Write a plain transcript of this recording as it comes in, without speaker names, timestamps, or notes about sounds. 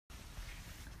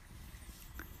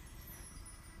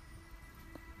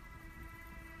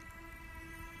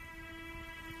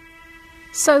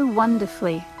So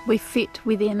wonderfully we fit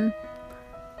within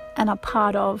and are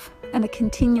part of and a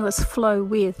continuous flow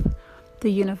with the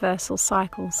universal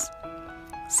cycles.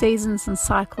 Seasons and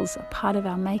cycles are part of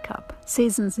our makeup.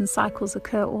 Seasons and cycles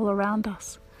occur all around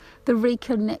us. The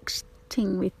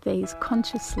reconnecting with these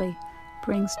consciously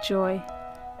brings joy,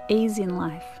 ease in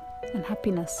life, and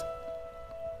happiness.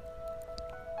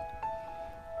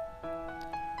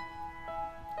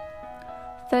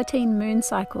 "13 moon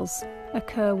cycles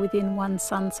occur within one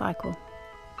sun cycle.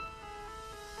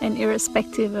 And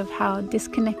irrespective of how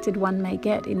disconnected one may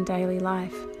get in daily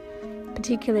life,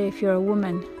 particularly if you're a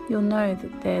woman, you'll know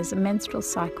that there's a menstrual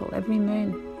cycle every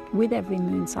moon, with every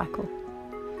moon cycle.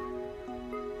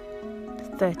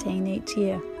 13 each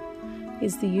year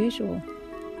is the usual.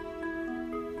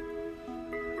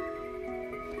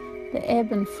 The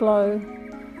ebb and flow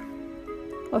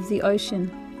of the ocean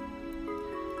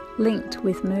linked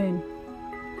with moon.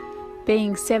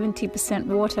 Being 70%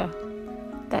 water,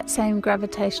 that same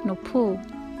gravitational pull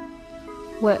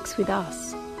works with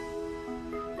us.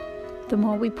 The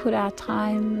more we put our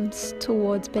times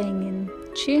towards being in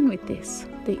tune with this,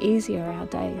 the easier our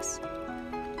days,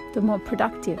 the more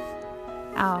productive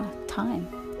our time.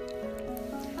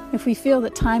 If we feel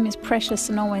that time is precious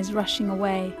and always rushing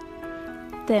away,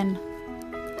 then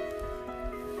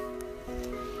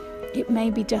it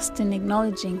may be just in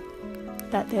acknowledging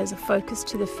that there's a focus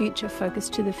to the future, focus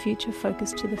to the future,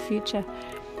 focus to the future,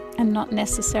 and not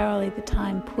necessarily the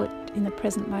time put in the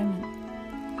present moment.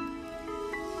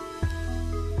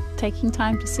 Taking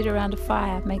time to sit around a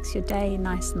fire makes your day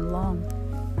nice and long.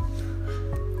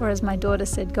 Or as my daughter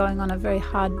said, going on a very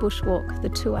hard bushwalk, the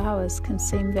 2 hours can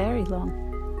seem very long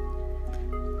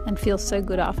and feel so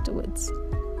good afterwards.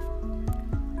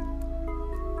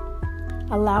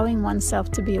 Allowing oneself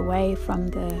to be away from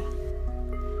the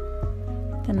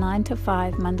 9 to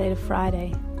 5, Monday to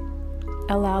Friday,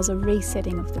 allows a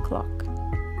resetting of the clock.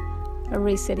 A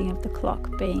resetting of the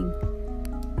clock being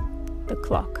the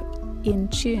clock in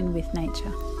tune with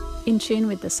nature, in tune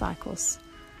with the cycles,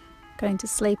 going to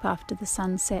sleep after the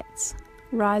sun sets,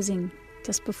 rising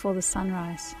just before the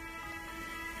sunrise,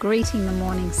 greeting the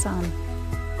morning sun,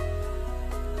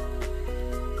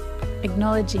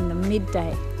 acknowledging the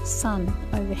midday sun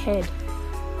overhead.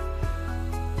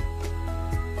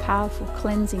 Powerful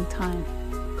cleansing time,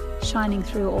 shining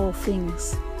through all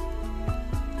things.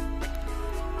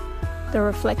 The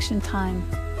reflection time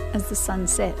as the sun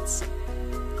sets,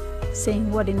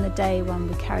 seeing what in the day one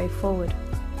will carry forward,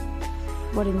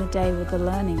 what in the day were the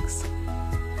learnings,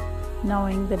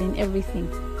 knowing that in everything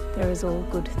there is all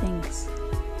good things.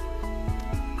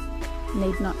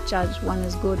 Need not judge one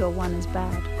as good or one as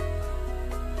bad,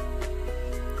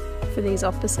 for these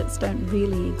opposites don't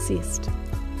really exist.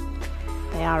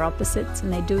 They are opposites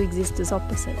and they do exist as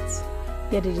opposites,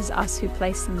 yet it is us who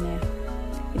place them there.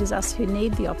 It is us who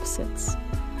need the opposites.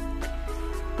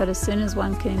 But as soon as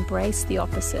one can embrace the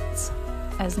opposites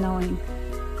as knowing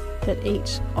that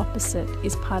each opposite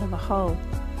is part of a whole,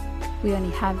 we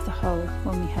only have the whole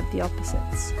when we have the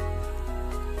opposites.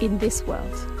 In this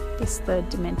world, this third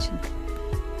dimension.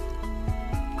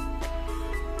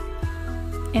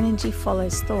 Energy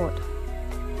follows thought.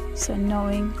 So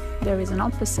knowing there is an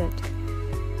opposite,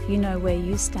 you know where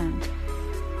you stand.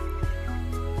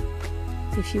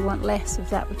 If you want less of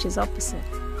that which is opposite,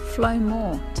 flow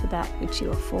more to that which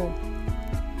you are for.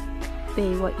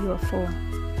 Be what you are for.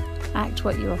 Act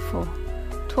what you are for.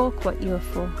 Talk what you are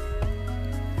for.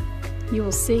 You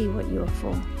will see what you are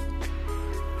for.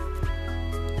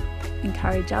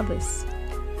 Encourage others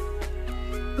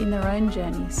in their own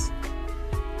journeys.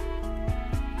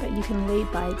 But you can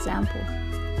lead by example,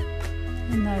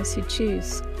 and those who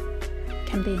choose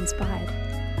can be inspired.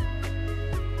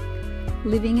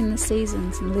 Living in the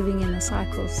seasons and living in the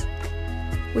cycles,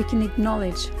 we can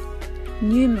acknowledge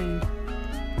new moon,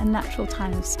 a natural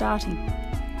time of starting.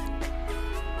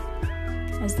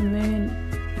 As the moon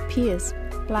appears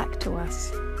black to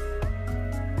us,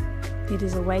 it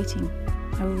is awaiting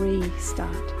a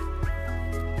restart.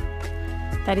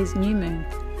 That is new moon.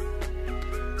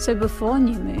 So before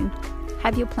new moon,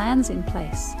 have your plans in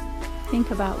place. Think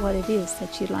about what it is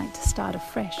that you'd like to start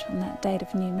afresh on that date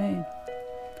of new moon.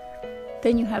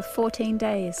 Then you have 14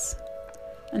 days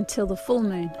until the full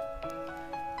moon,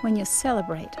 when you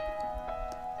celebrate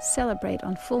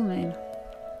on full moon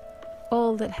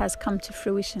all that has come to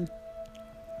fruition,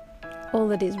 all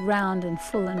that is round and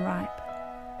full and ripe.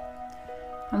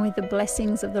 And with the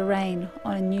blessings of the rain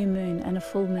on a new moon and a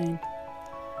full moon,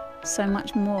 so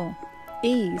much more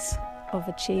ease of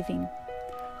achieving,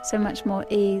 so much more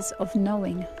ease of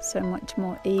knowing, so much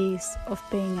more ease of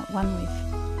being at one with.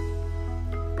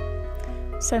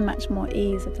 so much more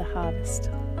ease of the harvest.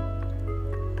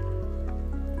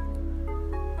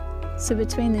 So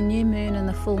between the new moon and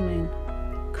the full moon,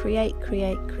 create,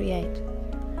 create, create.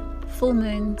 Full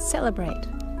moon, celebrate.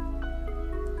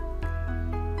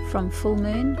 From full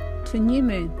moon to new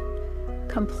moon,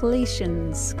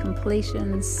 completions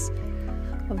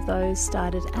of those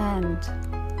started, and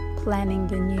planning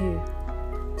the new.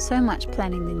 So much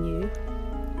planning the new,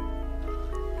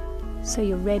 so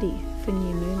you're ready for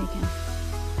new moon again.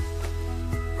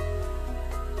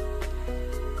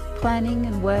 Planning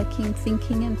and working,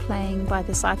 thinking and playing by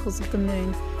the cycles of the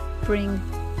moon bring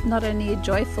not only a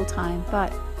joyful time,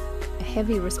 but a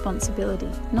heavy responsibility.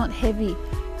 Not heavy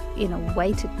in a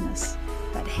weightedness,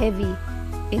 but heavy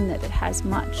in that it has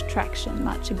much traction,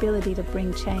 much ability to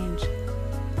bring change.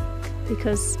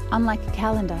 Because unlike a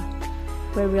calendar,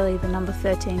 where really the number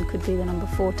 13 could be the number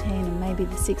 14 and maybe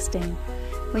the 16,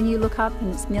 when you look up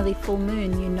and it's nearly full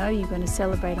moon, you know you're going to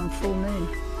celebrate on full moon.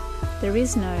 There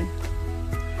is no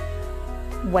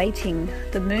waiting.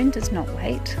 The moon does not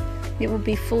wait. It will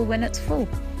be full when it's full.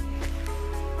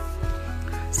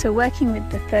 So working with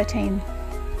the 13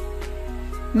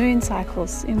 moon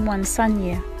cycles in one sun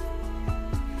year,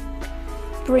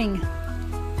 bring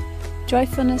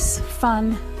joyfulness,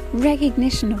 fun,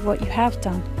 recognition of what you have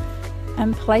done,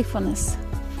 and playfulness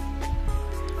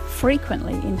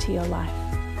frequently into your life.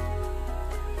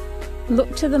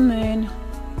 Look to the moon,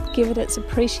 give it its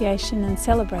appreciation and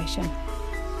celebration.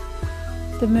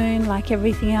 The moon, like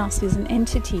everything else, is an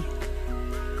entity,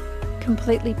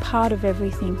 completely part of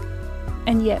everything,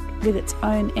 and yet with its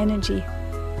own energy,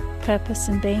 purpose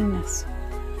and beingness.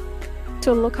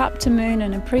 To look up to moon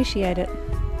and appreciate it,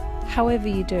 however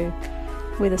you do,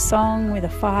 with a song, with a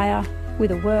fire,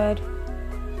 with a word,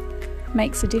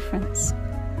 makes a difference.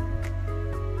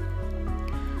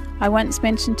 I once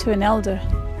mentioned to an elder,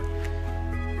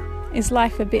 is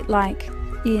life a bit like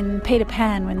in Peter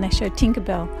Pan when they show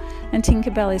Tinkerbell, and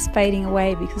Tinkerbell is fading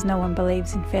away because no one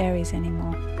believes in fairies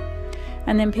anymore.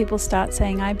 And then people start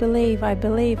saying, I believe, I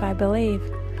believe, I believe.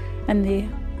 And the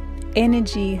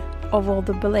energy of all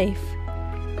the belief,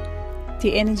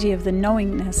 the energy of the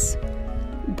knowingness,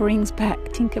 brings back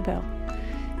Tinkerbell,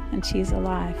 and she's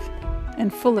alive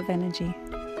and full of energy.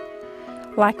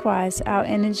 Likewise, our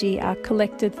energy, our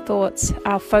collected thoughts,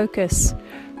 our focus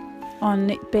on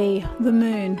it be the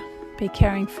moon, be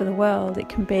caring for the world. It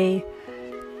can be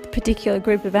a particular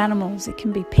group of animals. It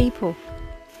can be people.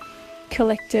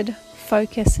 Collected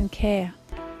focus and care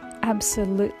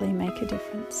absolutely make a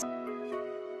difference.